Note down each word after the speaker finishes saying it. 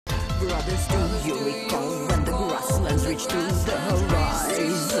brothers, do you recall when the grasslands reached to the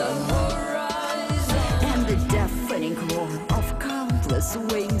horizon? And the deafening roar of countless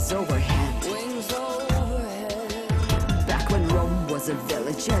wings overhead. Back when Rome was a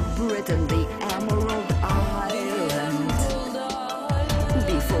village and Britain the Emerald Island.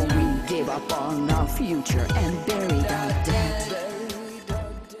 Before we gave up on our future and buried our dead.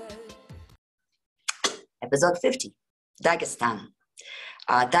 Episode 50, Dagestan.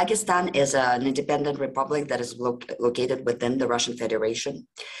 Dagestan is an independent republic that is located within the Russian Federation.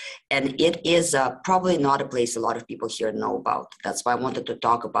 And it is probably not a place a lot of people here know about. That's why I wanted to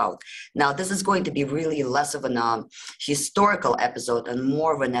talk about. Now, this is going to be really less of an historical episode and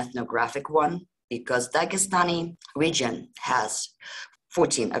more of an ethnographic one, because Dagestani region has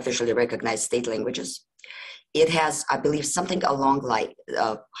 14 officially recognized state languages. It has, I believe, something along like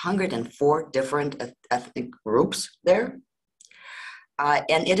 104 different ethnic groups there.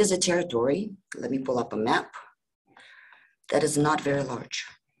 And it is a territory, let me pull up a map, that is not very large.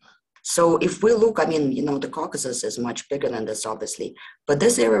 So if we look, I mean, you know, the Caucasus is much bigger than this, obviously. But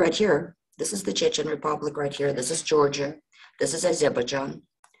this area right here, this is the Chechen Republic right here. This is Georgia. This is Azerbaijan.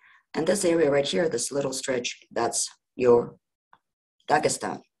 And this area right here, this little stretch, that's your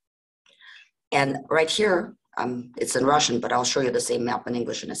Dagestan. And right here, it's in Russian, but I'll show you the same map in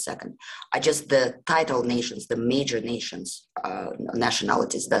English in a second. The title nations, the major nations,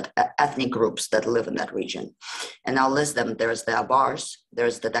 nationalities, that ethnic groups that live in that region. And I'll list them. There's the Avars,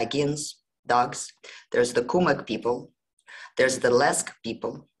 there's the Dagins, Dogs, there's the Kumyk people, there's the Lesk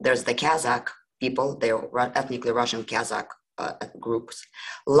people, there's the Kazakh people, they're ethnically Russian Kazakh groups,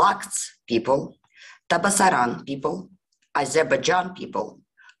 Lakts people, Tabasaran people, Azerbaijan people,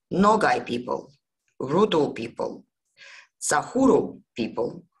 Nogai people, Rudu people, Sahuru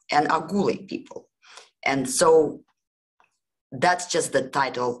people, and Aguli people. And so that's just the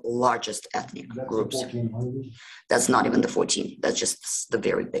title largest ethnic groups. That's not even the 14. That's just the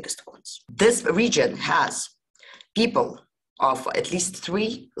very biggest ones. This region has people of at least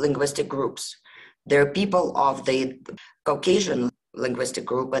 3 linguistic groups. There are people of the Caucasian linguistic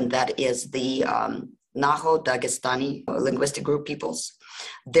group, and that is the Naho Dagestani linguistic group peoples.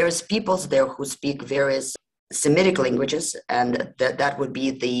 There's peoples there who speak various Semitic languages, and that would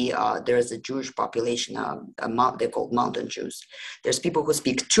be there is a Jewish population, they're called Mountain Jews. There's people who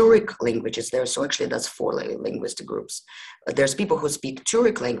speak Turic languages there, so actually that's 4 linguistic groups. There's people who speak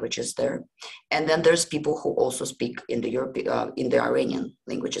Turic languages there, and then there's people who also speak in the Iranian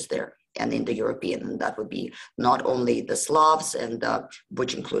languages there, and in the European, and that would be not only the Slavs, and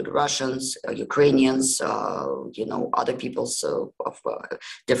which include Russians, Ukrainians, other peoples of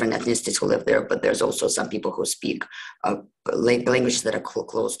different ethnicities who live there, but there's also some people who speak languages that are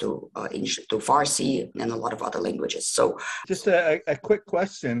close to Farsi and a lot of other languages. So, just a quick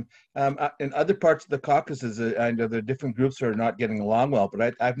question. In other parts of the Caucasus, I know the different groups are not getting along well,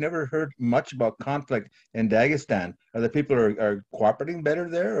 but I've never heard much about conflict in Dagestan. Are the people are cooperating better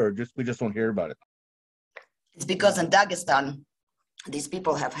there, or we just don't hear about it? It's because in Dagestan, these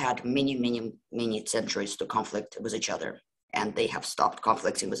people have had many centuries to conflict with each other, and they have stopped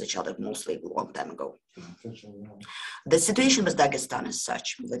conflicting with each other mostly a long time ago. The situation with Dagestan is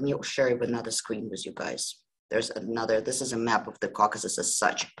such. Let me share another screen with you guys. This is a map of the Caucasus as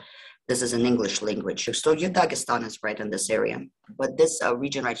such. This is an English language. So your Dagestan is right in this area. But this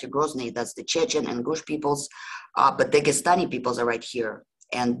region right here, Grozny, that's the Chechen and Gush peoples. But Dagestani peoples are right here.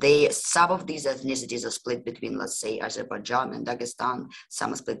 And some of these ethnicities are split between, let's say, Azerbaijan and Dagestan.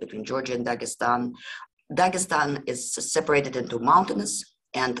 Some are split between Georgia and Dagestan. Dagestan is separated into mountainous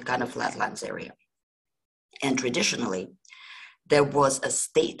and kind of flatlands area. And traditionally, there was a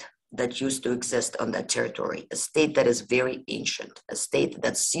state that used to exist on that territory, a state that is very ancient, a state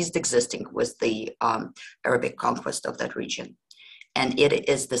that ceased existing with the Arabic conquest of that region. And it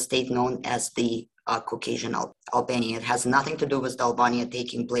is the state known as the Caucasian Albania. It has nothing to do with the Albania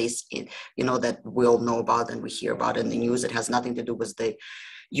taking place that we all know about and we hear about in the news. It has nothing to do with the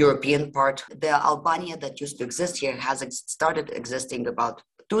European part. The Albania that used to exist here has started existing about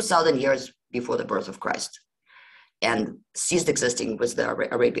 2,000 years before the birth of Christ, and ceased existing with the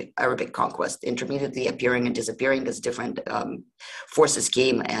Arabic conquest, intermittently appearing and disappearing as different forces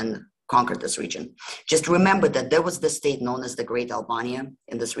came and conquered this region. Just remember that there was this state known as the Great Albania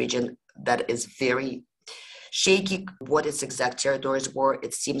in this region that is very shaky what its exact territories were.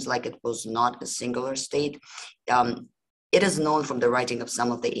 It seems like it was not a singular state. It is known from the writing of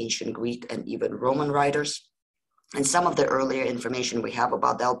some of the ancient Greek and even Roman writers And some of the earlier information we have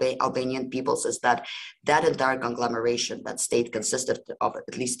about the Albanian peoples is that that entire conglomeration, that state, consisted of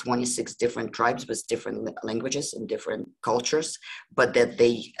at least 26 different tribes with different languages and different cultures, but that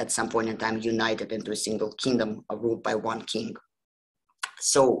they, at some point in time, united into a single kingdom ruled by one king.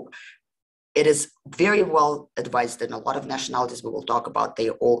 So it is very well advised in a lot of nationalities we will talk about, they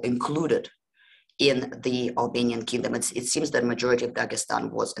all included in the Albanian kingdom. It seems that majority of Dagestan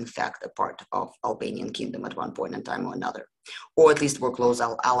was in fact a part of Albanian kingdom at one point in time or another, or at least were close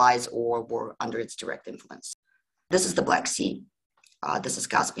allies or were under its direct influence. This is the Black Sea. This is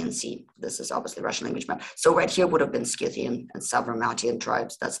Caspian Sea. This is obviously Russian language map. So right here would have been Scythian and Savarmatian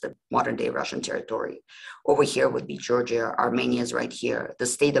tribes. That's the modern day Russian territory. Over here would be Georgia. Armenia is right here. The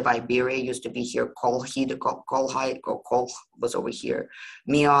state of Iberia used to be here. Kolhid was over here.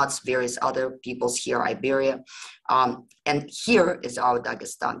 Meots, various other peoples here, Iberia. And here is our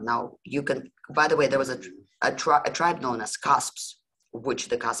Dagestan. Now you can, by the way, there was a tribe known as Kasps, which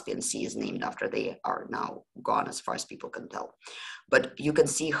the Caspian Sea is named after. They are now gone as far as people can tell. But you can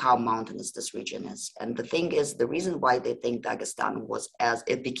see how mountainous this region is. And the thing is, the reason why they think Dagestan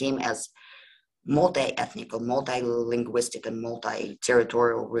it became as multi-ethnic, multi-linguistic, and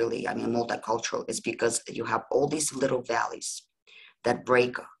multi-territorial, really, I mean, multicultural, is because you have all these little valleys that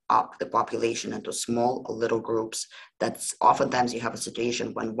break up the population into small little groups. That's oftentimes you have a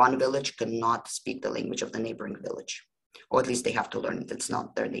situation when one village cannot speak the language of the neighboring village, or at least they have to learn it. It's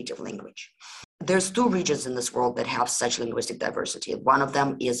not their native language. There's two regions in this world that have such linguistic diversity. One of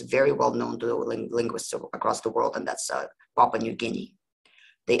them is very well known to linguists across the world, and that's Papua New Guinea.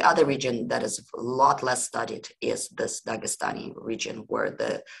 The other region that is a lot less studied is this Dagestani region, where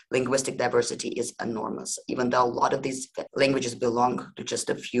the linguistic diversity is enormous. Even though a lot of these languages belong to just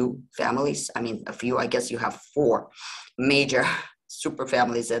a few families, I mean, a few, I guess you have 4 major super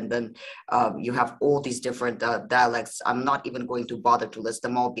families, and then you have all these different dialects. I'm not even going to bother to list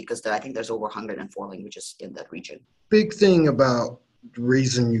them all because I think there's over 104 languages in that region. Big thing about the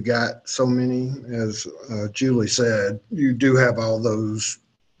reason you got so many, as Julie said, you do have all those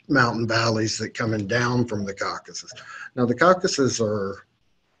mountain valleys that coming down from the Caucasus. Now the Caucasus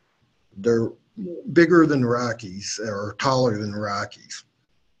they're bigger than Rockies or taller than Rockies.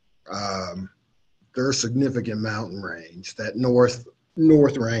 They're a significant mountain range, that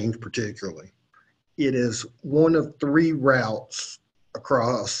north range particularly. It is one of 3 routes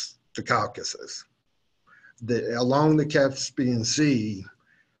across the Caucasus along the Caspian Sea,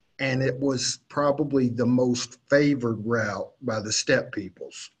 and it was probably the most favored route by the steppe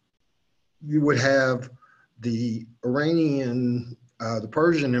peoples. You would have the Iranian, the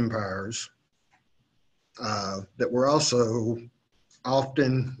Persian empires that were also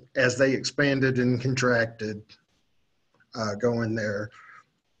often, as they expanded and contracted, going there.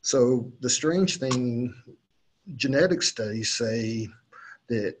 So the strange thing, genetic studies say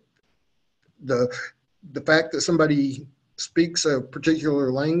that the fact that somebody speaks a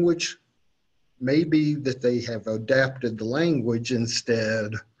particular language may be that they have adapted the language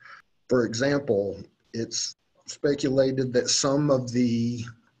instead. For example, it's speculated that some of the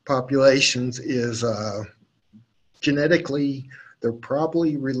populations is genetically, they're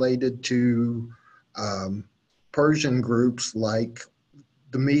probably related to Persian groups like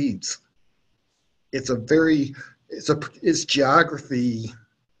the Medes. It's geography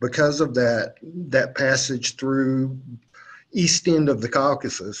because of that passage through east end of the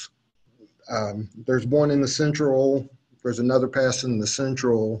Caucasus. There's one in the central, there's another pass in the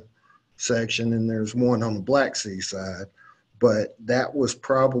central section, and there's one on the Black Sea side. But that was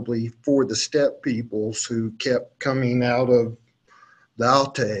probably for the steppe peoples who kept coming out of the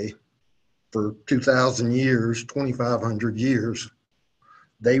Altai for 2,000 years, 2,500 years.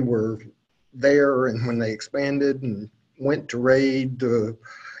 They were there, and when they expanded and went to raid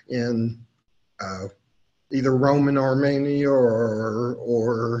in either Roman Armenia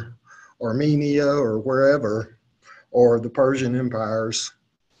or Armenia or wherever, or the Persian empires,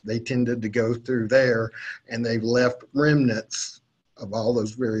 they tended to go through there, and they left remnants of all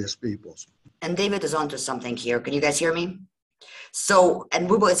those various peoples. And David is onto something here. Can you guys hear me? So, and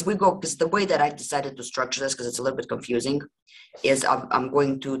we will, as we go, because the way that I decided to structure this, because it's a little bit confusing, is I'm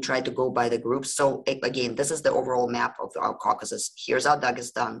going to try to go by the groups. So again, this is the overall map of our Caucasus. Here's our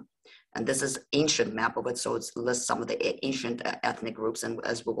Dagestan, and this is ancient map of it. So it lists some of the ancient ethnic groups, and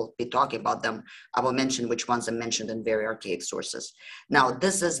as we will be talking about them, I will mention which ones are mentioned in very archaic sources. Now,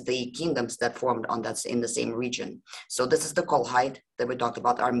 this is the kingdoms that formed in the same region. So this is the Kolhide that we talked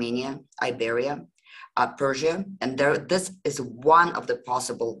about, Armenia, Iberia, Persia, and this is one of the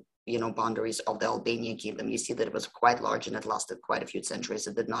possible boundaries of the Albanian kingdom. You see that it was quite large and it lasted quite a few centuries.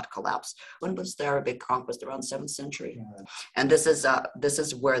 It did not collapse. When was the Arabic conquest? Around 7th century. Yeah. And this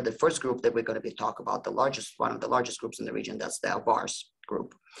is where the first group that we're going to be talking about, one of the largest groups in the region, that's the Avars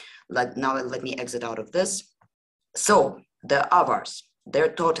group. Now let me exit out of this. So the Avars, their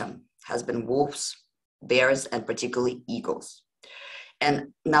totem has been wolves, bears, and particularly eagles.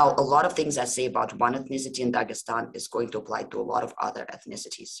 And now a lot of things I say about one ethnicity in Dagestan is going to apply to a lot of other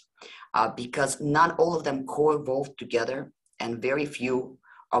ethnicities because not all of them co-evolved together, and very few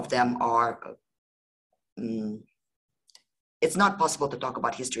of them are, it's not possible to talk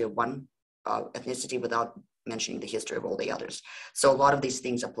about history of one ethnicity without mentioning the history of all the others. So a lot of these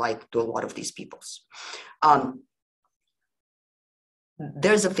things apply to a lot of these peoples.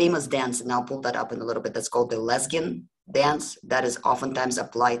 There's a famous dance, and I'll pull that up in a little bit, that's called the Lesgin dance, that is oftentimes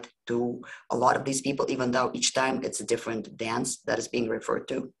applied to a lot of these people, even though each time it's a different dance that is being referred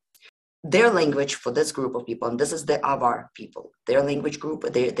to. Their language for this group of people, and this is the Avar people, their language group,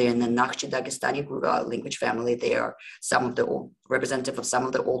 they're in the Nakhchi Dagestani language family. They are representative of some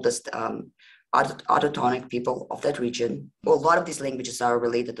of the oldest autochtonic people of that region. Well, a lot of these languages are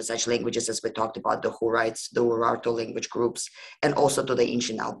related to such languages as we talked about, the Hurrites, the Urartu language groups, and also to the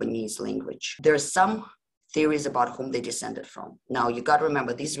ancient Albanese language. There are some theories about whom they descended from. Now, you got to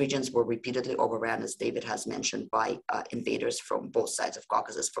remember, these regions were repeatedly overran, as David has mentioned, by invaders from both sides of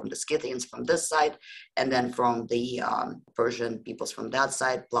Caucasus, from the Scythians from this side, and then from the Persian peoples from that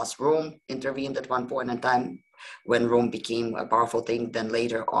side, plus Rome intervened at one point in time when Rome became a powerful thing. Then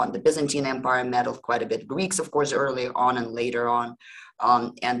later on, the Byzantine Empire meddled quite a bit. Greeks, of course, earlier on and later on.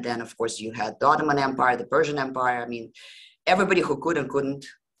 And then, of course, you had the Ottoman Empire, the Persian Empire. I mean, everybody who could and couldn't.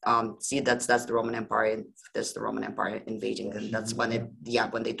 See, that's the Roman Empire, and there's the Roman Empire invading, and that's when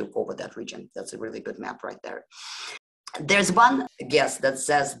they took over that region. That's a really good map right there. There's one guess that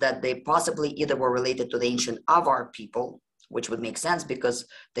says that they possibly either were related to the ancient Avar people, which would make sense because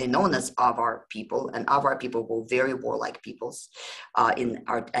they're known as Avar people, and Avar people were very warlike peoples in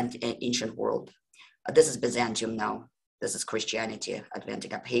our ancient world. This is Byzantium now. This is Christianity,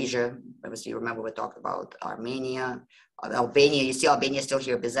 Adventic Abkhazia. Obviously, you remember we talked about Armenia, Albania. You see Albania still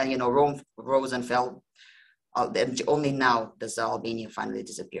here. Byzantium, Rome rose and fell. Only now does Albania finally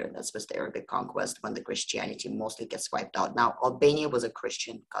disappear. That's with the Arabic conquest when the Christianity mostly gets wiped out. Now, Albania was a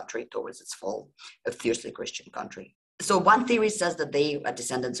Christian country towards its fall, a fiercely Christian country. So one theory says that they are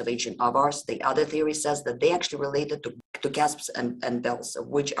descendants of ancient Avars. The other theory says that they actually related to Casps and Belts,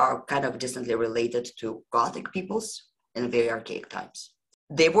 which are kind of distantly related to Gothic peoples in very archaic times.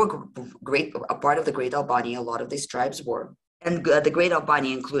 They were a part of the Great Albania. A lot of these tribes were. And the Great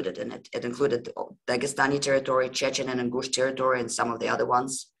Albania included in it. It included Dagestani territory, Chechen and Ingush territory, and some of the other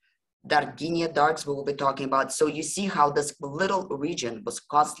ones. Darginia Darks we will be talking about. So you see how this little region was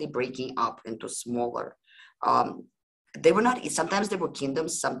constantly breaking up into smaller. They were not, sometimes they were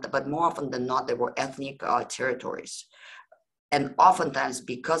kingdoms, but more often than not, they were ethnic territories. And oftentimes,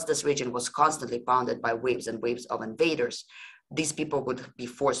 because this region was constantly pounded by waves and waves of invaders, these people would be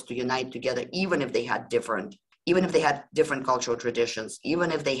forced to unite together, even if they had different cultural traditions,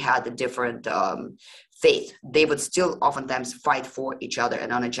 even if they had a different faith, they would still oftentimes fight for each other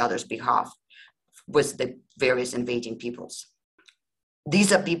and on each other's behalf with the various invading peoples.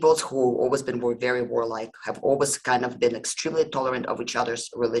 These are peoples who always been very warlike, have always kind of been extremely tolerant of each other's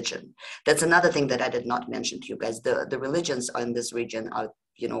religion. That's another thing that I did not mention to you guys. The religions in this region are,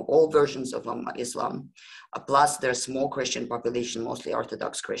 all versions of Islam, plus there's a small Christian population, mostly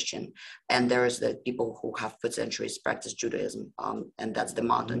Orthodox Christian, and there's the people who have for centuries practiced Judaism, and that's the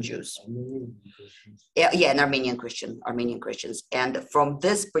Mountain Jews. And Armenian Christians. And from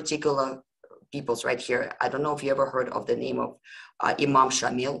this particular peoples right here, I don't know if you ever heard of the name of Imam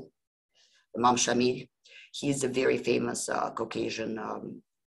Shamil. Imam Shamil, he's a very famous Caucasian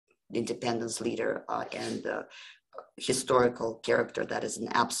independence leader and historical character that is an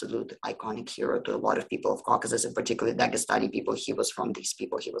absolute iconic hero to a lot of people of Caucasus, and particularly Dagestani people. He was from these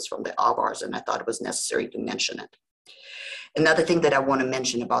people. He was from the Avars, and I thought it was necessary to mention it. Another thing that I want to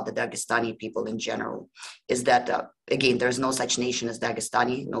mention about the Dagestani people in general is that, again, there's no such nation as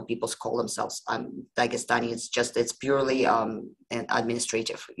Dagestani. No peoples call themselves Dagestani. It's purely an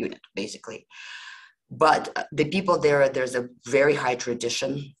administrative unit, basically. But the people there's a very high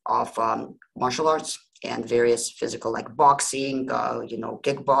tradition of martial arts and various physical, like boxing,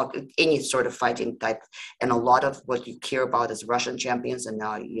 kickbox, any sort of fighting type. And a lot of what you hear about is Russian champions, and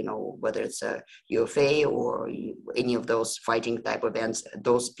whether it's a UFA or any of those fighting type events,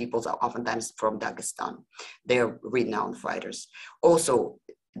 those peoples are oftentimes from Dagestan. They're renowned fighters. Also,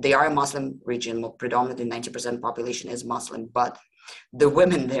 they are a Muslim region. Predominantly 90% population is Muslim, but The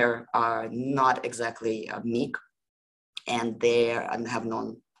women there are not exactly meek, and they have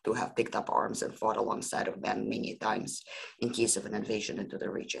known to have picked up arms and fought alongside of men many times in case of an invasion into the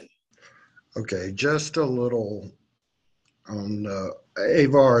region. Okay, just a little on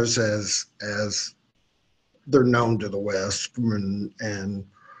Avars as they're known to the West, and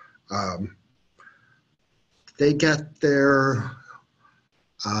they got there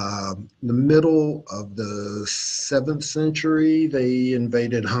the middle of the 7th century. They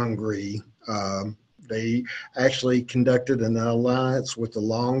invaded Hungary. They actually conducted an alliance with the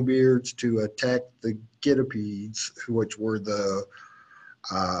Longbeards to attack the Gittipedes, which were the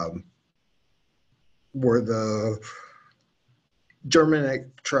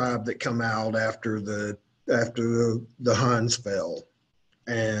Germanic tribe that come out after the Huns fell,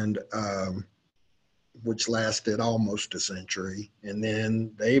 and which lasted almost a century. And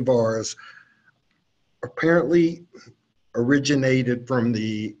then the Avars apparently originated from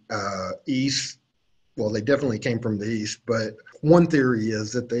the east. Well, they definitely came from the east, but one theory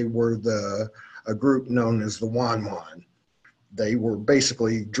is that they were a group known as the Wanwan. They were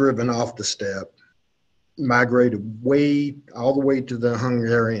basically driven off the steppe, migrated all the way to the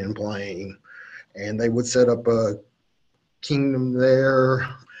Hungarian plain, and they would set up a kingdom there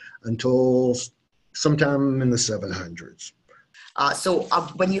until sometime in the 700s.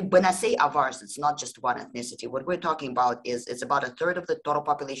 When I say Avars, it's not just one ethnicity. What we're talking about is it's about a third of the total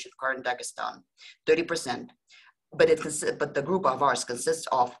population of current Dagestan, 30%. But the group Avars consists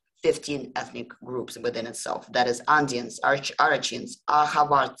of 15 ethnic groups within itself. That is Andians, Arachins,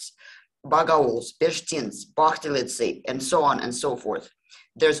 Ahavats, Bagauls, Beshtins, Bakhtilidze, and so on and so forth.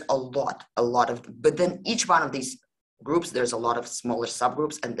 There's a lot of, but then each one of these groups, there's a lot of smaller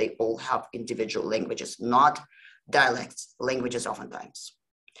subgroups, and they all have individual languages, not dialects, languages oftentimes.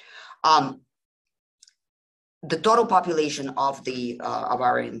 The total population of the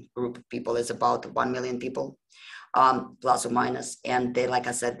Avarian group of people is about 1 million people, plus or minus. And they, like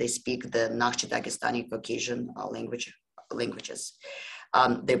I said, they speak the Nakhchi Dagestani Caucasian languages.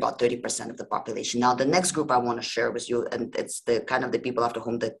 They're about 30% of the population. Now, the next group I want to share with you, and it's the kind of the people after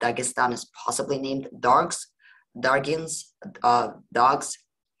whom the Dagestan is possibly named, Dargins, dogs.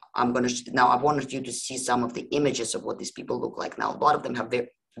 I wanted you to see some of the images of what these people look like. Now, a lot of them have very,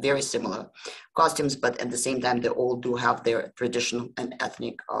 very similar costumes, but at the same time, they all do have their traditional and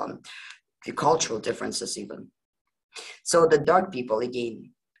ethnic, cultural differences even. So the dark people,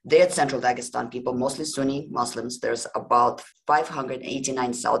 again, they're Central Dagestan people, mostly Sunni Muslims. There's about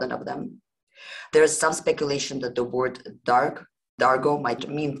 589,000 of them. There's some speculation that the word Dargo might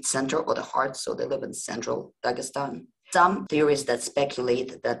mean center or the heart, so they live in Central Dagestan. Some theories that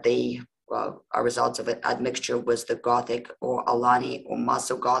speculate that they are results of an admixture with the Gothic or Alani or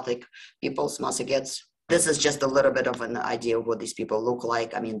Maso-Gothic peoples, Massagetes. This is just a little bit of an idea of what these people look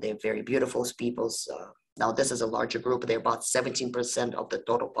like. I mean, they're very beautiful peoples. Now, this is a larger group. They're about 17% of the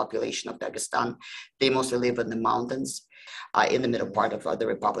total population of Dagestan. They mostly live in the mountains in the middle part of the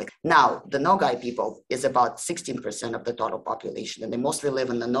republic. Now, the Nogai people is about 16% of the total population, and they mostly live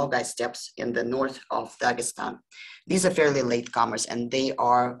in the Nogai steppes in the north of Dagestan. These are fairly late comers, and they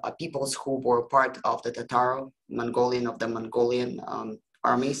are peoples who were part of the Mongolian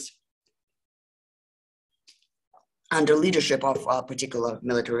armies under leadership of a particular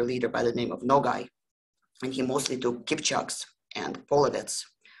military leader by the name of Nogai. And he mostly took Kipchaks and Polovets.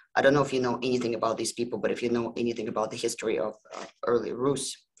 I don't know if you know anything about these people, but if you know anything about the history of early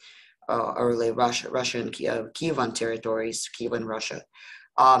Rus, early Russian Kievan territories, Kievan Russia,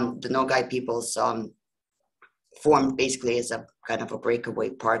 the Nogai peoples formed basically as a kind of a breakaway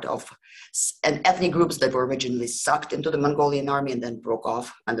part of an ethnic groups that were originally sucked into the Mongolian army and then broke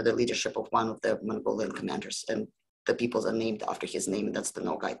off under the leadership of one of the Mongolian commanders. And the peoples are named after his name, and that's the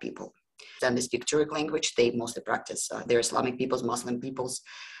Nogai people. And they speak Turkic language. They mostly practice, they're Islamic peoples, Muslim peoples,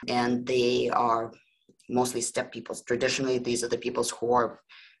 and they are mostly steppe peoples. Traditionally, these are the peoples who are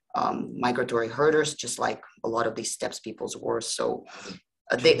migratory herders, just like a lot of these steppes peoples were. So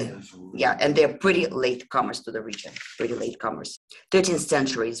and they're pretty late comers to the region, pretty late comers. 13th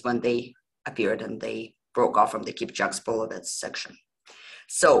century is when they appeared, and they broke off from the Kipchaks Polovets section.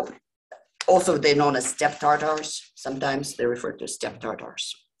 So also they're known as steppe Tartars. Sometimes they're referred to as steppe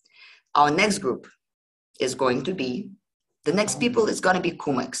Tartars. Our next group is going to be, the next people is going to be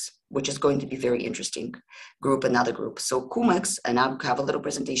Kumyks, which is going to be very interesting group, another group. So Kumyks, and I'll have a little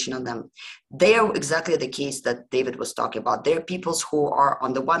presentation on them. They are exactly the case that David was talking about. They're peoples who are,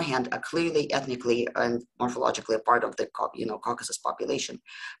 on the one hand, are clearly ethnically and morphologically a part of the Caucasus population.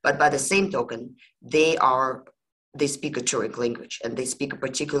 But by the same token, they are they speak a Turkic language, and they speak a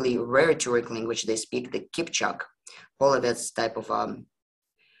particularly rare Turkic language. They speak the Kipchak, Polovets type of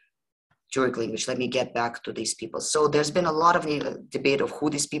Turkic language. Let me get back to these people. So there's been a lot of debate of who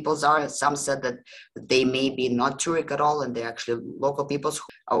these peoples are. Some said that they may be not Turkic at all, and they're actually local peoples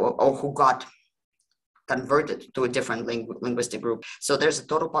or who got converted to a different linguistic group. So there's a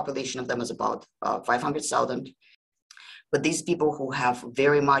total population of them is about 500,000. But these people who have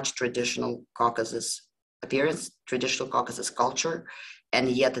very much traditional Caucasus appearance, traditional Caucasus culture, and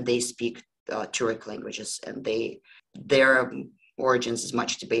yet they speak Turkic languages, and their origins is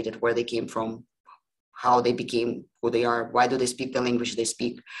much debated, where they came from, how they became who they are, why do they speak the language they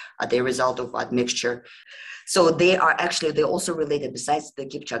speak, the result of admixture. So they're also related, besides the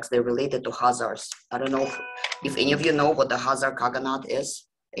Kipchaks, they're related to Khazars. I don't know if any of you know what the Khazar Khaganate is.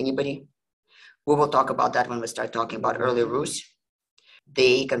 Anybody? We will talk about that when we start talking about early Rus.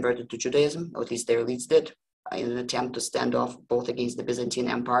 They converted to Judaism, or at least their elites did, in an attempt to stand off both against the Byzantine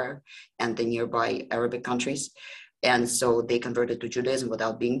Empire and the nearby Arabic countries. And so they converted to Judaism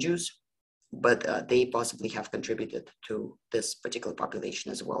without being Jews, but they possibly have contributed to this particular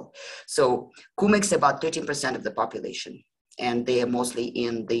population as well. So Kumyks is about 13% of the population, and they are mostly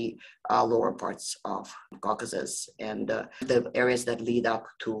in the lower parts of Caucasus and the areas that lead up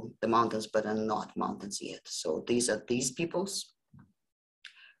to the mountains, but are not mountains yet. So these are these peoples.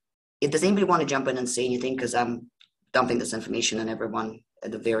 Does anybody want to jump in and say anything? Because I'm dumping this information on everyone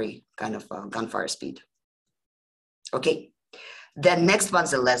at a very kind of gunfire speed. Okay. Then next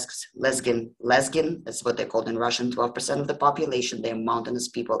one's the Lesgin. Lesgin is what they're called in Russian, 12% of the population. They're mountainous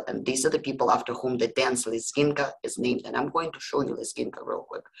people. And these are the people after whom the dance Lezginka is named. And I'm going to show you Lezginka real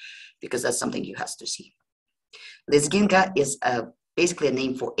quick, because that's something you have to see. Lezginka is basically a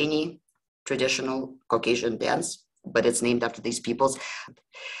name for any traditional Caucasian dance, but it's named after these peoples.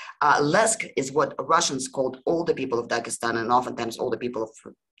 Lesk is what Russians called all the people of Dagestan, and oftentimes all the people of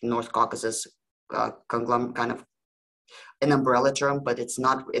North Caucasus, kind of an umbrella term, but it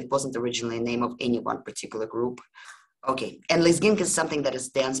wasn't originally a name of any one particular group. Okay, and Lezginka is something that is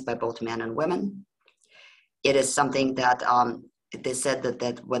danced by both men and women. It is something that they said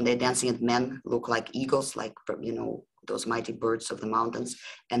that when they're dancing it, men look like eagles, like, those mighty birds of the mountains,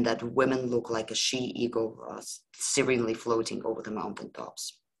 and that women look like a she-eagle serenely floating over the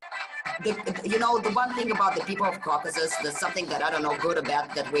mountaintops. The one thing about the people of Caucasus, there's something that I don't know, good or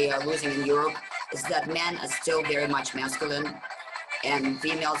bad, that we are losing in Europe, is that men are still very much masculine and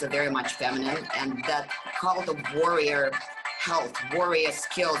females are very much feminine, and that cult of warrior health, warrior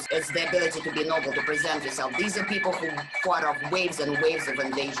skills is the ability to be noble, to present yourself. These are people who fought off waves and waves of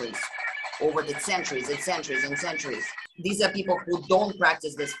invasions over the centuries and centuries and centuries. These are people who don't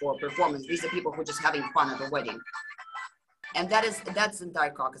practice this for performance. These are people who are just having fun at a wedding. And that's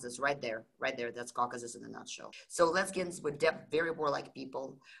entire Caucasus right there. That's Caucasus in a nutshell. So Lezgins were very warlike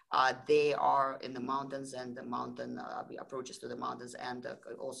people. They are in the mountains and the mountain approaches to the mountains, and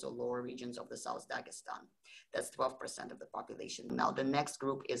also lower regions of the South Dagestan. That's 12% of the population. Now the next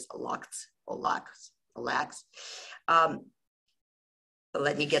group is Alaks.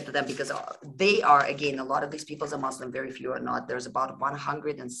 Let me get to them, because they are, again, a lot of these peoples are Muslim, very few are not. There's about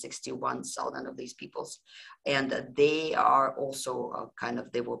 161,000 of these peoples. And they are also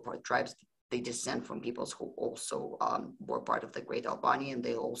they were part tribes. They descend from peoples who also were part of the Great Albania, and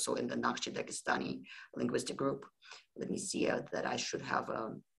they also in the Nakhchi Dagestani linguistic group. Let me see that I should have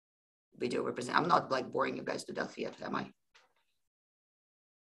a video represent. I'm not boring you guys to death yet, am I?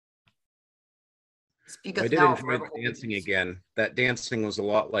 I did enjoy the dancing again. That dancing was a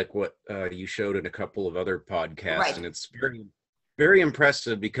lot like what you showed in a couple of other podcasts, right. And it's very, very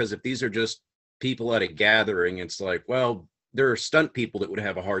impressive, because if these are just people at a gathering, it's like, well, there are stunt people that would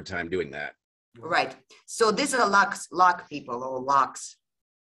have a hard time doing that. Right. So these are Lak people, or Laks.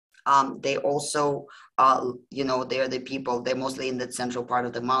 They also, they're the people, they're mostly in the central part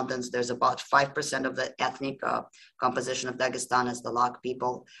of the mountains. There's about 5% of the ethnic composition of Dagestan is the Lak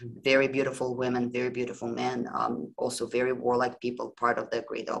people. Very beautiful women, very beautiful men, also very warlike people, part of the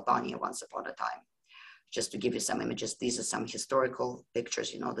Great Albania once upon a time. Just to give you some images, these are some historical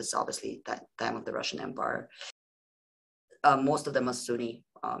pictures. This is obviously that time of the Russian Empire. Most of them are Sunni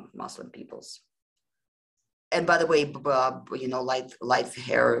Muslim peoples. And by the way, light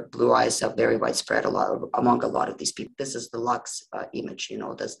hair, blue eyes are very widespread among a lot of these people. This is the Lux image.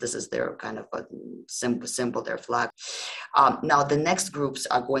 This is their kind of a symbol, their flag. Now, the next groups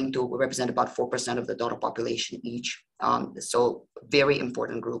are going to represent about 4% of the total population each. So, very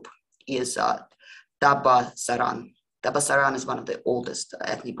important group is Taba Saran. Taba Saran is one of the oldest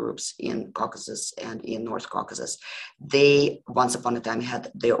ethnic groups in Caucasus and in North Caucasus. They, once upon a time, had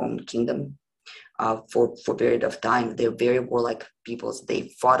their own kingdom. for a period of time. They're very warlike peoples.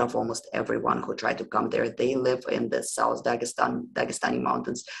 They fought off almost everyone who tried to come there. They live in the South Dagestani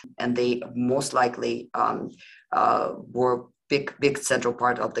mountains, and they most likely were big central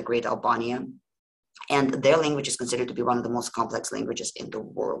part of the Great Albania. And their language is considered to be one of the most complex languages in the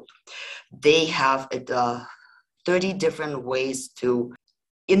world. They have 30 different ways to.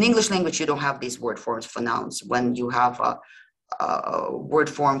 In English language, you don't have these word forms for nouns. When you have a word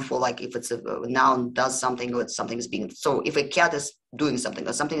form for, like, if it's a noun does something, or something is being, so if a cat is doing something,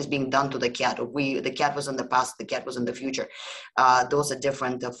 or something is being done to the cat, or the cat was in the past, the cat was in the future, those are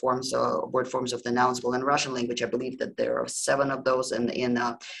different forms, word forms of the nouns. Well, in Russian language, I believe that there are 7 of those, and in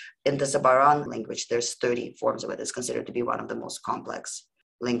the Sabaran language, there's 30 forms of it. It's considered to be one of the most complex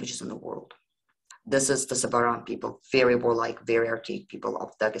languages in the world. This is the Sabaran people, very warlike, very archaic people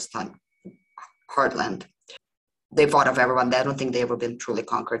of Dagestan heartland. They fought off everyone. I don't think they've ever been truly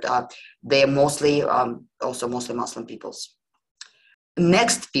conquered. They are mostly also mostly Muslim peoples.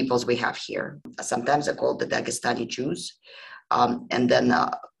 Next peoples we have here, sometimes they're called the Dagestani Jews. And then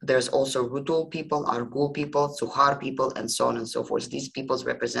there's also Rutul people, Argul people, Suhar people, and so on and so forth. These peoples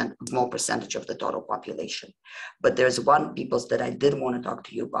represent a small percentage of the total population. But there's one peoples that I did want to talk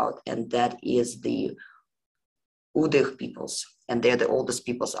to you about, and that is the Udih peoples, and they're the oldest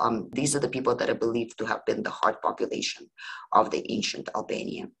peoples. These are the people that are believed to have been the heart population of the ancient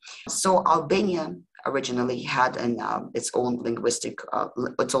Albania. So Albania originally had its own linguistic,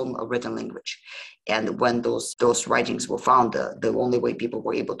 its own written language. And when those writings were found, the only way people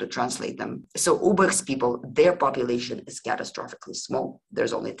were able to translate them. So Ubyk's people, their population is catastrophically small.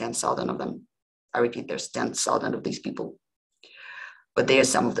 There's only 10,000 of them. I repeat, there's 10,000 of these people. But they are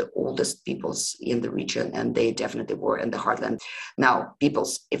some of the oldest peoples in the region, and they definitely were in the heartland. Now,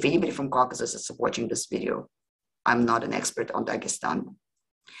 peoples, if anybody from Caucasus is watching this video, I'm not an expert on Dagestan.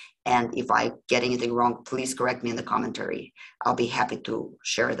 And if I get anything wrong, please correct me in the commentary. I'll be happy to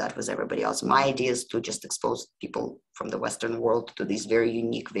share that with everybody else. My idea is to just expose people from the Western world to these very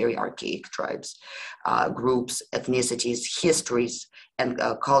unique, very archaic tribes, groups, ethnicities, histories, and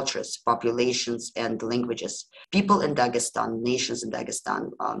cultures, populations, and languages. People in Dagestan, nations in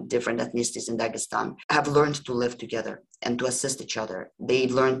Dagestan, different ethnicities in Dagestan have learned to live together and to assist each other. They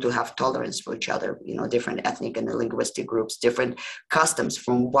learned to have tolerance for each other, different ethnic and linguistic groups, different customs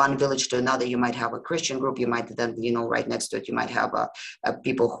from one village to another. You might have a Christian group, you might then, right next to it, you might have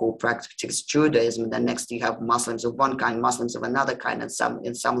people who practice Judaism, and then next you have Muslims of one kind, Muslims of another kind, and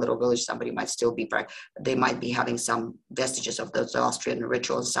in some little village, somebody might still be, they might be having some vestiges of the Zoroastrian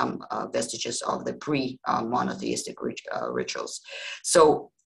rituals, some vestiges of the pre-monotheistic rituals. So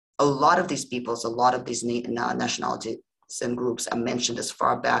a lot of these peoples, a lot of these nationalities and groups are mentioned as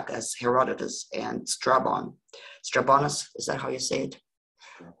far back as Herodotus and Strabon. Strabonus, is that how you say it?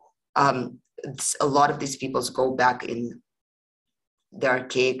 A lot of these peoples go back in the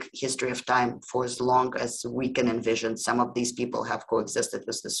archaic history of time for as long as we can envision. Some of these people have coexisted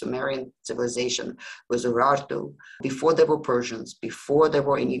with the Sumerian civilization, with Urartu, before there were Persians, before there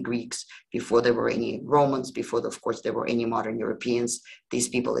were any Greeks, before there were any Romans, before, of course, there were any modern Europeans. These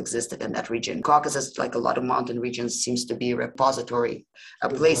people existed in that region. Caucasus, like a lot of mountain regions, seems to be a repository, a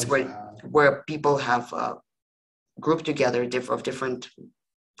place where people have grouped together of different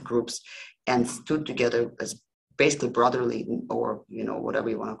groups and stood together as basically brotherly, or whatever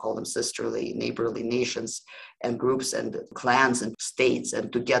you want to call them, sisterly, neighborly nations and groups and clans and states,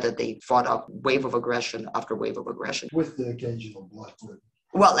 and together they fought off wave of aggression after wave of aggression, with the occasional blood.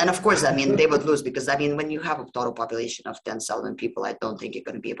 Well, and of course, they would lose, because when you have a total population of 10,000 people, I don't think you're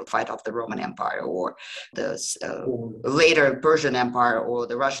going to be able to fight off the Roman Empire or the later Persian Empire or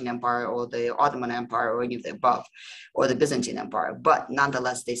the Russian Empire or the Ottoman Empire or any of the above, or the Byzantine Empire. But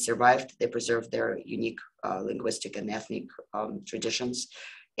nonetheless, they survived. They preserved their unique linguistic and ethnic traditions.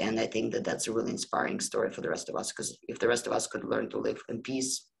 And I think that that's a really inspiring story for the rest of us, because if the rest of us could learn to live in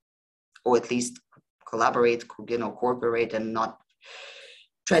peace, or at least collaborate, cooperate, and not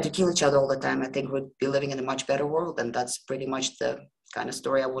try to kill each other all the time, I think we'd be living in a much better world. And that's pretty much the kind of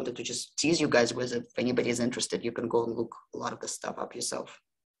story I wanted to just tease you guys with. If anybody is interested, you can go and look a lot of this stuff up yourself.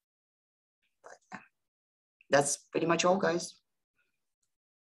 But yeah, that's pretty much all, guys.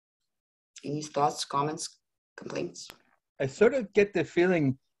 Any thoughts, comments, complaints? I sort of get the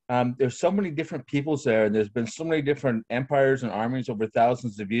feeling there's so many different peoples there, and there's been so many different empires and armies over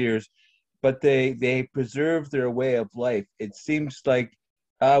thousands of years, but they preserve their way of life. It seems like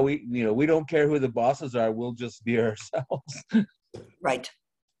we don't care who the bosses are, we'll just be ourselves. Right.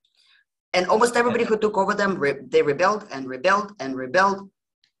 And almost everybody who took over them, they rebelled and rebelled and rebelled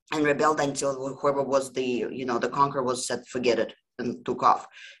and rebelled until whoever was the conqueror was said, forget it. and took off.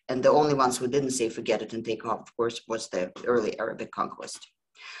 And the only ones who didn't say forget it and take off, of course, was the early Arabic conquest.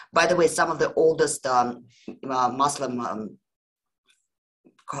 By the way, some of the oldest Muslim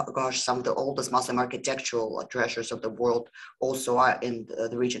some of the oldest Muslim architectural treasures of the world also are in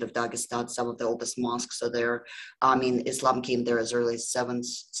the region of Dagestan. Some of the oldest mosques are there. I mean, Islam came there as early as 7th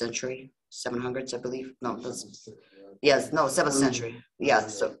century, 700s, I believe. No, yes, no, 7th century.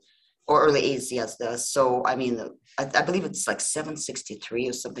 Yes, so, or early 8th, yes. So, I mean, I believe it's like 763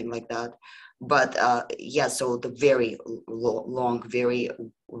 or something like that. But yeah, so the very long, very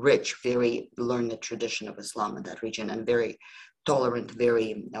rich, very learned tradition of Islam in that region, and very tolerant,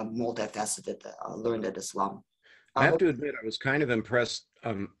 very multifaceted, learned Islam. I have to admit, I was kind of impressed,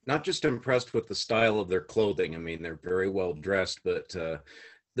 not just impressed with the style of their clothing. I mean, they're very well dressed, but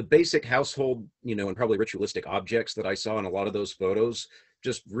the basic household, and probably ritualistic objects that I saw in a lot of those photos,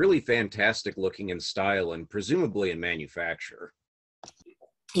 just really fantastic looking in style and presumably in manufacture.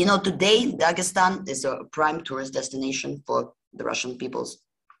 Today, Dagestan is a prime tourist destination for the Russian peoples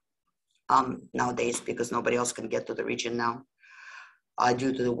nowadays, because nobody else can get to the region now.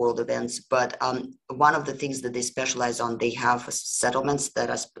 Due to the world events. But one of the things that they specialize on, they have settlements that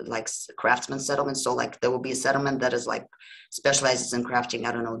are like craftsman settlements. So like there will be a settlement that is like specializes in crafting,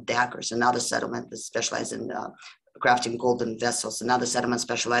 I don't know, daggers. Another settlement that specializes in crafting golden vessels. Another settlement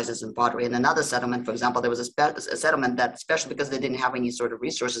specializes in pottery. And another settlement, for example, there was a settlement that, especially because they didn't have any sort of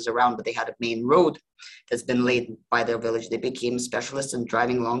resources around, but they had a main road that's been laid by their village. They became specialists in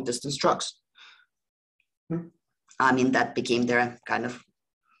driving long distance trucks. I mean, that became their kind of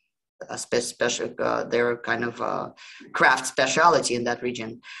craft specialty in that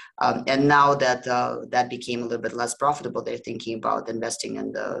region. And now that that became a little bit less profitable, they're thinking about investing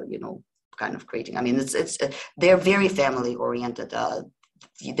in the, kind of creating. I mean, they're very family oriented.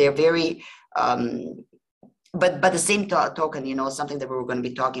 They're very, but the same token, something that we were going to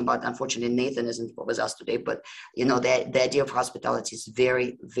be talking about, unfortunately, Nathan isn't with us today, but, the idea of hospitality is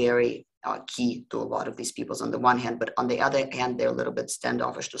very, very key to a lot of these peoples on the one hand, but on the other hand, they're a little bit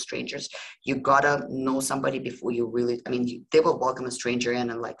standoffish to strangers. You gotta know somebody before you really, they will welcome a stranger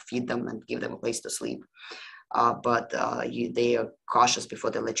in and like feed them and give them a place to sleep. But they are cautious before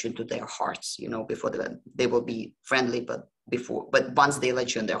they let you into their hearts, before they will be friendly, but once they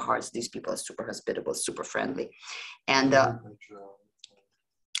let you in their hearts, these people are super hospitable, super friendly. And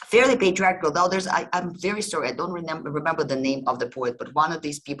fairly patriarchal. Though I'm very sorry, I don't remember the name of the poet, but one of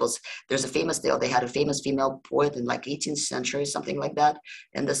these peoples, there's a famous tale. They had a famous female poet in like 18th century, something like that.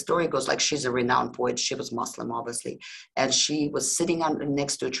 And the story goes like, she's a renowned poet. She was Muslim, obviously. And she was sitting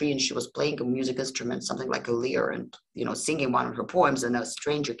next to a tree and she was playing a music instrument, something like a lyre, and, singing one of her poems. And a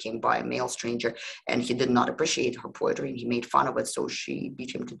stranger came by, a male stranger, and he did not appreciate her poetry and he made fun of it. So she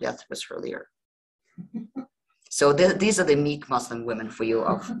beat him to death with her lyre. So these are the meek Muslim women for you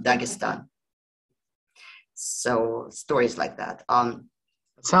of Dagestan. So stories like that.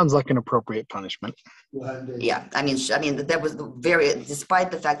 It sounds like an appropriate punishment. Yeah, I mean, there was despite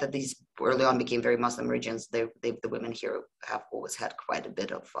the fact that these early on became very Muslim regions, the women here have always had quite a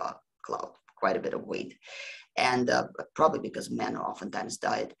bit of clout, quite a bit of weight, and probably because men oftentimes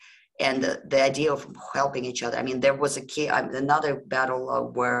died. And the idea of helping each other. I mean, there was another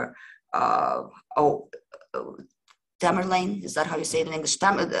battle where. Tamerlane, is that how you say it in English?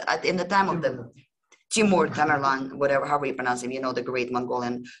 In the time of the Timur, Tamerlane, however you pronounce him, the great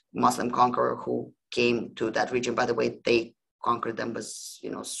Mongolian Muslim conqueror who came to that region. By the way, they conquered them with,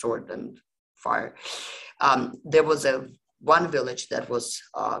 sword and fire. There was one village that was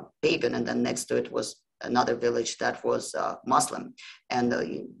pagan, and then next to it was another village that was Muslim. And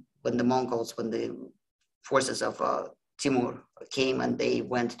when the forces of Timur came and they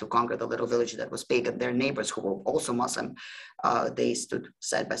went to conquer the little village that was pagan, their neighbors who were also Muslim, they stood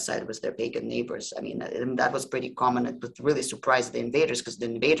side by side with their pagan neighbors. I mean, and that was pretty common. It really surprised the invaders because the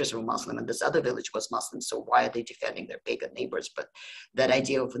invaders were Muslim and this other village was Muslim. So why are they defending their pagan neighbors? But that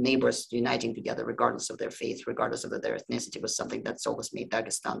idea of neighbors uniting together, regardless of their faith, regardless of their ethnicity, was something that's always made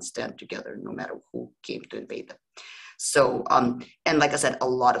Dagestan stand together no matter who came to invade them. So, and like I said, a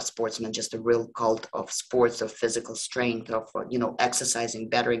lot of sportsmen, just a real cult of sports, of physical strength, of, exercising,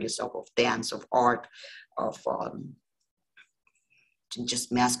 bettering yourself, of dance, of art, of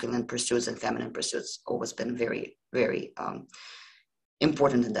just masculine pursuits and feminine pursuits, always been very, very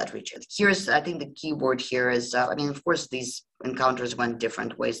important in that region. I think the key word here is, of course, these encounters went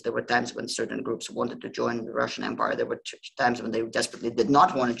different ways. There were times when certain groups wanted to join the Russian Empire. There were times when they desperately did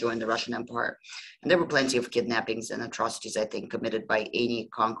not want to join the Russian Empire. And there were plenty of kidnappings and atrocities, I think, committed by any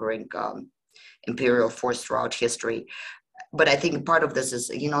conquering imperial force throughout history. but I think part of this is,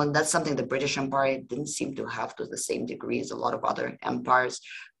 and that's something the British Empire didn't seem to have to the same degree as a lot of other empires.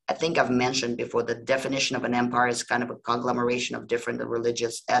 I think I've mentioned before, the definition of an empire is kind of a conglomeration of different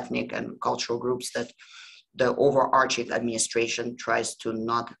religious, ethnic, and cultural groups that the overarching administration tries to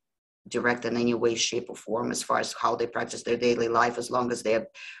not direct in any way, shape, or form as far as how they practice their daily life, as long as they have,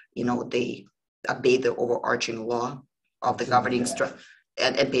 they obey the overarching law of the governing structure.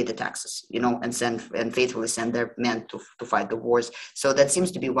 And pay the taxes, and faithfully send their men to fight the wars. So that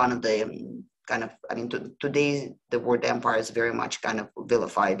seems to be one of the today the word empire is very much kind of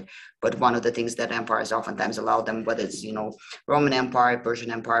vilified, but one of the things that empires oftentimes allow them, whether it's, Roman Empire,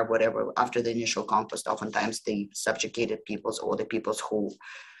 Persian Empire, whatever, after the initial conquest, oftentimes they subjugated peoples, or the peoples who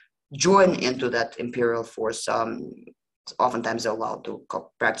join into that imperial force, oftentimes they're allowed to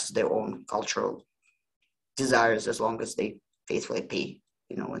practice their own cultural desires as long as they faithfully pay,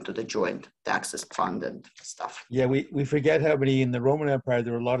 into the joint taxes fund and stuff. Yeah, we forget how many in the Roman Empire,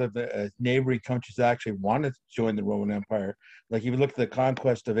 there were a lot of neighboring countries that actually wanted to join the Roman Empire. Like if you look at the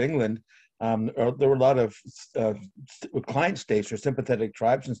conquest of England, there were a lot of client states or sympathetic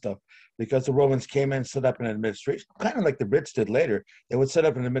tribes and stuff, because the Romans came in and set up an administration, kind of like the Brits did later. They would set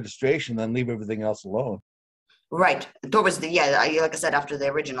up an administration and then leave everything else alone. Right. Towards like I said, after the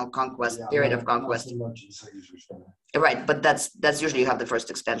original conquest, period of conquest. Right, but that's usually you have the first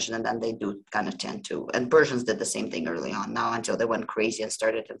expansion, and then they do kind of tend to. And Persians did the same thing early on. Now, until they went crazy and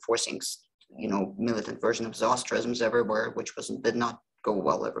started enforcing, militant version of Zoroastrism everywhere, which did not go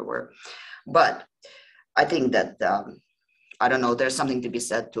well everywhere. But I think that I don't know. There's something to be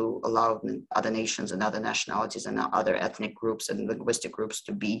said to allow other nations and other nationalities and other ethnic groups and linguistic groups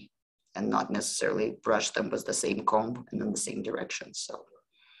to be, and not necessarily brush them with the same comb and in the same direction. So,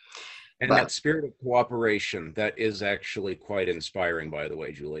 and that spirit of cooperation, that is actually quite inspiring, by the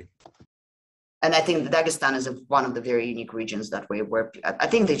way, Julie. And I think Dagestan is one of the very unique regions that way, where I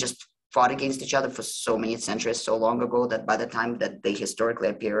think they just fought against each other for so many centuries, so long ago, that by the time that they historically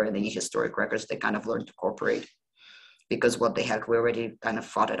appear in any historic records, they kind of learned to cooperate, because what they had, we already kind of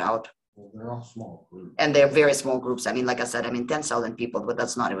fought it out. Well, they're all small groups. And they're very small groups. I mean, like I said, 10,000 people, but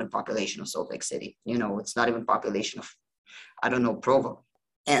that's not even population of Salt Lake City. It's not even population of, I don't know, Provo.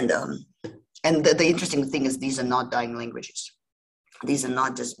 And the interesting thing is, these are not dying languages. These are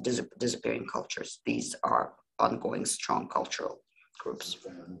not just disappearing cultures. These are ongoing, strong cultural groups.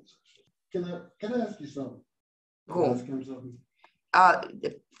 Can I ask you something? Who?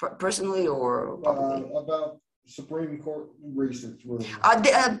 Personally or publicly? About Supreme Court recent ruling.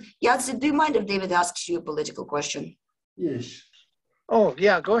 So do you mind if David asks you a political question? Yes. Oh,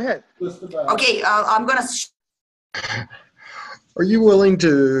 yeah, go ahead. Okay, I'm going to... Are you willing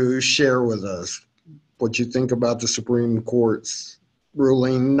to share with us what you think about the Supreme Court's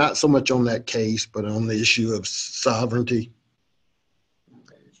ruling, not so much on that case, but on the issue of sovereignty?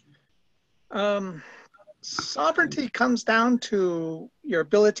 Sovereignty comes down to your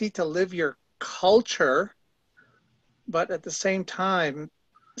ability to live your culture. But at the same time,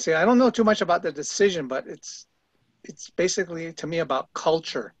 see, I don't know too much about the decision, but it's basically, to me, about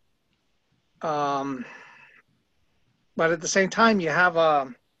culture. But at the same time, you have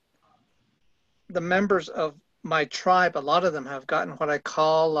the members of my tribe, a lot of them have gotten what I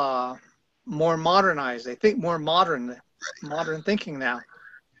call more modernized. They think more modern thinking now.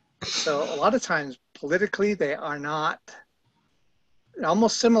 So a lot of times, politically, they are not,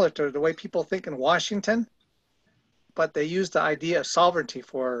 almost similar to the way people think in Washington, but they use the idea of sovereignty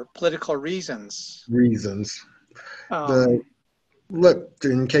for political reasons. Look,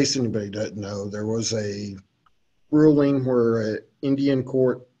 in case anybody doesn't know, there was a ruling where an Indian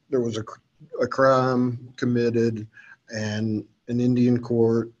court, there was a crime committed, and an Indian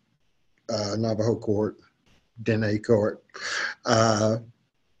court, Navajo court, Dene court,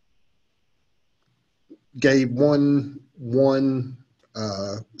 gave one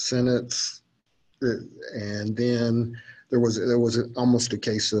sentence, and then there was almost a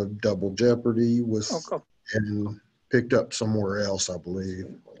case of double jeopardy and picked up somewhere else, I believe.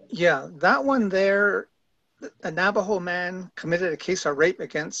 Yeah, that one there, a Navajo man committed a case of rape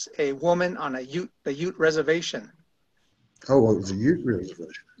against a woman on the Ute reservation. Oh, it was a Ute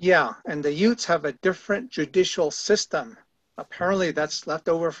reservation. Yeah, and the Utes have a different judicial system. Apparently, that's left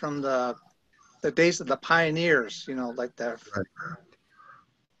over from the days of the pioneers, like that. Right.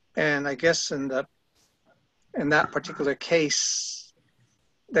 And I guess in that particular case,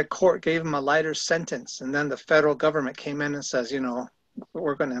 the court gave him a lighter sentence, and then the federal government came in and says,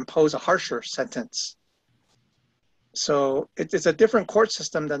 we're going to impose a harsher sentence. So it's a different court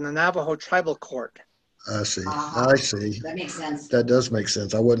system than the Navajo tribal court. I see. Uh-huh. I see. That makes sense. That does make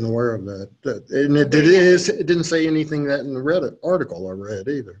sense. I wasn't aware of that. And it didn't say anything that in the Reddit article I read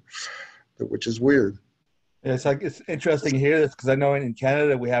either, which is weird. It's interesting to hear this because I know in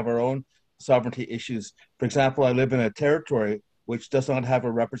Canada we have our own sovereignty issues. For example, I live in a territory which does not have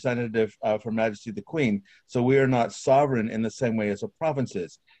a representative for Her Majesty the Queen, so we are not sovereign in the same way as a province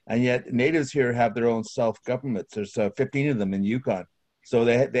is. And yet natives here have their own self-governments. There's 15 of them in Yukon, so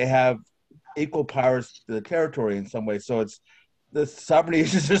they have equal powers to the territory in some way. So it's the sovereignty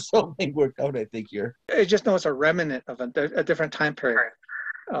issues are so being worked out, I think, here. I just know it's a remnant of a different time period.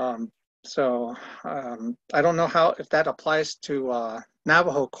 I don't know if that applies to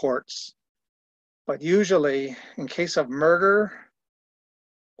Navajo courts, but usually in case of murder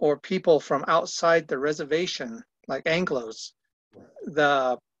or people from outside the reservation, like Anglos,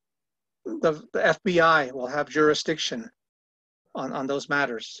 the FBI will have jurisdiction on those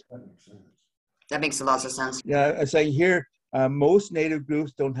matters. That makes a lot of sense. Yeah, I say here, most Native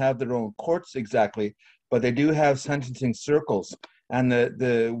groups don't have their own courts exactly, but they do have sentencing circles. And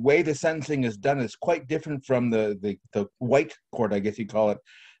the way the sentencing is done is quite different from the white court, I guess you call it.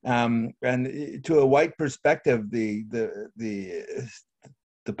 And to a white perspective, the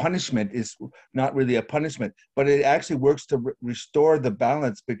punishment is not really a punishment, but it actually works to restore the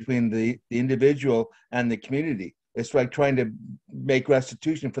balance between the individual and the community. It's like trying to make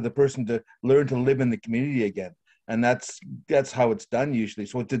restitution for the person to learn to live in the community again. And that's how it's done usually.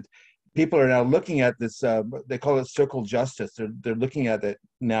 So people are now looking at this, they call it circle justice. They're looking at it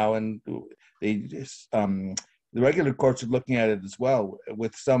now, and the regular courts are looking at it as well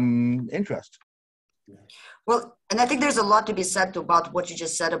with some interest. Well, and I think there's a lot to be said about what you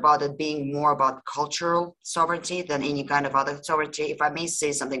just said about it being more about cultural sovereignty than any kind of other sovereignty. If I may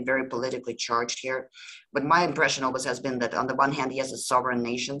say something very politically charged here, but my impression always has been that on the one hand, yes, it's sovereign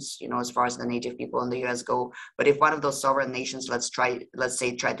nations, as far as the native people in the US go. But if one of those sovereign nations, let's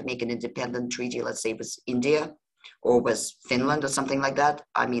say try to make an independent treaty, let's say with India or with Finland or something like that,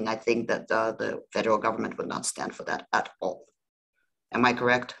 I mean, I think that the federal government would not stand for that at all. Am I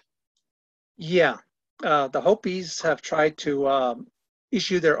correct? Yeah. The Hopis have tried to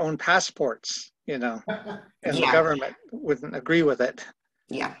issue their own passports, and the government wouldn't agree with it.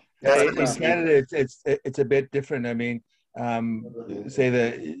 Yeah. In Canada, it's a bit different. I mean, say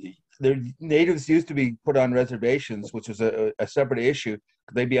the natives used to be put on reservations, which was a separate issue.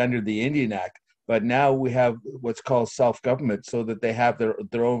 They'd be under the Indian Act, but now we have what's called self-government, so that they have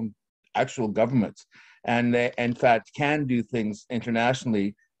their own actual governments, and they, in fact, can do things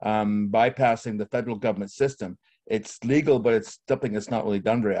internationally. Bypassing the federal government system. It's legal, but it's something that's not really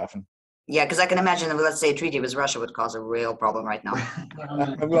done very often. Yeah, because I can imagine that, let's say, a treaty with Russia would cause a real problem right now.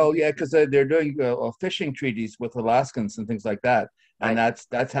 Well, yeah, because they're doing fishing treaties with Alaskans and things like that, and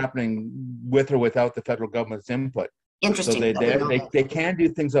that's happening with or without the federal government's input. Interesting. So they can do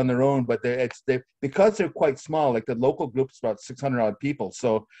things on their own, but because they're quite small. Like the local group's about 600 odd people.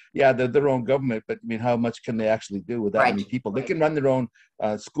 So yeah, they're their own government, but I mean, how much can they actually do with that many people? They can run their own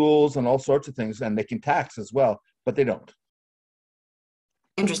schools and all sorts of things, and they can tax as well, but they don't.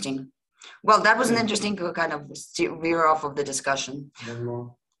 Interesting. Well, that was an interesting kind of veer off of the discussion.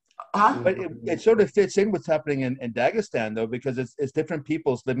 Huh? But it sort of fits in what's happening in Dagestan, though, because it's different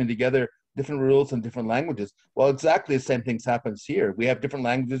peoples living together, different rules and different languages. Well, exactly the same things happens here. We have different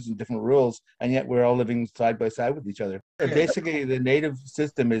languages and different rules, and yet we're all living side by side with each other. And basically, the native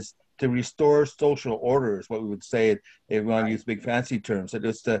system is to restore social order, is what we would say if we want to use big fancy terms.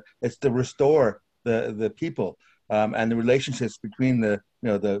 It's to restore the people and the relationships between the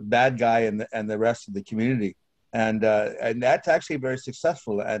bad guy and the rest of the community. And that's actually very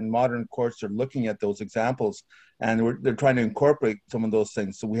successful. And modern courts are looking at those examples, and they're trying to incorporate some of those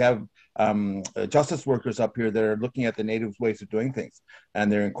things. So we have justice workers up here that are looking at the native ways of doing things, and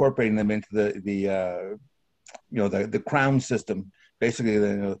they're incorporating them into the crown system. Basically,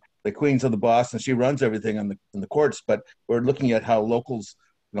 the queen's of the boss, and she runs everything in the courts. But we're looking at how locals,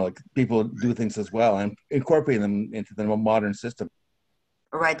 like people, do things as well, and incorporating them into the modern system.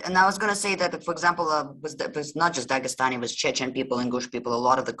 Right. And I was going to say that, for example, it was not just Dagestani, it was Chechen people, Ingush people, a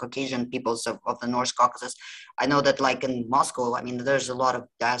lot of the Caucasian peoples of the North Caucasus. I know that like in Moscow, I mean, there's a lot of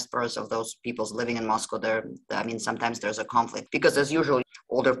diasporas of those peoples living in Moscow there. I mean, sometimes there's a conflict because there's usually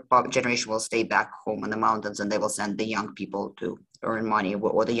older generation will stay back home in the mountains, and they will send the young people to earn money,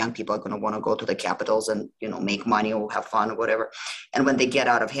 or the young people are going to want to go to the capitals and, make money or have fun or whatever. And when they get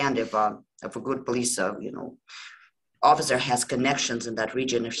out of hand, if a good police, officer has connections in that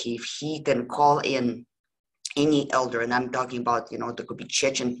region, if he can call in any elder, and I'm talking about, there could be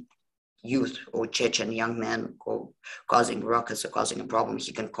Chechen youth or Chechen young men causing ruckus or causing a problem,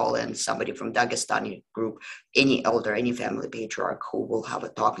 he can call in somebody from Dagestani group, any elder, any family patriarch who will have a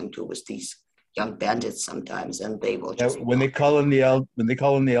talking to with these young bandits sometimes, and they will just when they call in the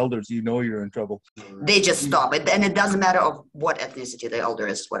elders, you know you're in trouble. They just stop it, and it doesn't matter of what ethnicity the elder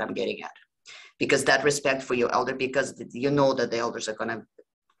is. What I'm getting at, because that respect for your elder, because you know that the elders are going to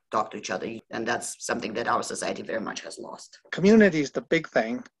talk to each other, and that's something that our society very much has lost. Community is the big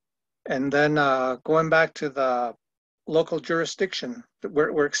thing. And then going back to the local jurisdiction,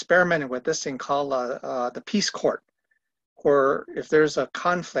 we're experimenting with this thing called the peace court, where if there's a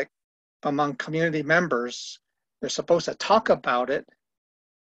conflict among community members, they're supposed to talk about it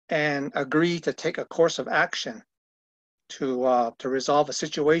and agree to take a course of action to resolve a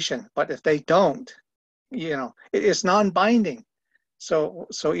situation. But if they don't, it's non-binding. So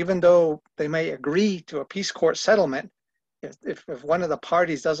even though they may agree to a peace court settlement, if one of the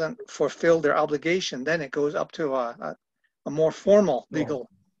parties doesn't fulfill their obligation, then it goes up to a more formal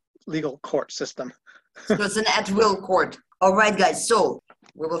legal court system. So it's an at-will court. All right, guys. So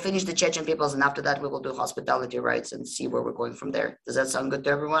we will finish the Chechen peoples, and after that, we will do hospitality rights and see where we're going from there. Does that sound good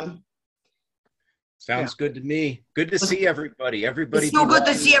to everyone? Sounds good to me. Good to see everybody. It's so good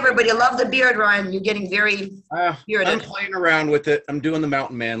to see everybody. Love the beard, Ryan. You're getting very bearded. I'm playing around with it. I'm doing the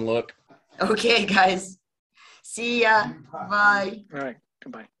mountain man look. Okay, guys. See ya. Bye. All right.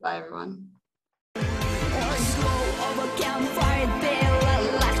 Goodbye. Bye, everyone.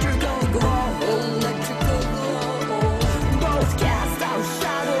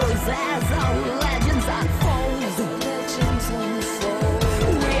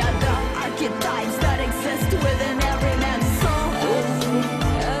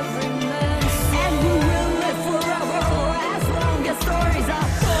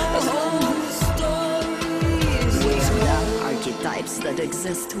 That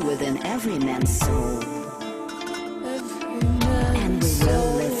exist within every man's soul. And we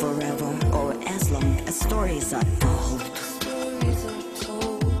will live forever, or as long as stories are told.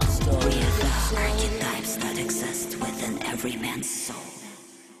 We are the archetypes.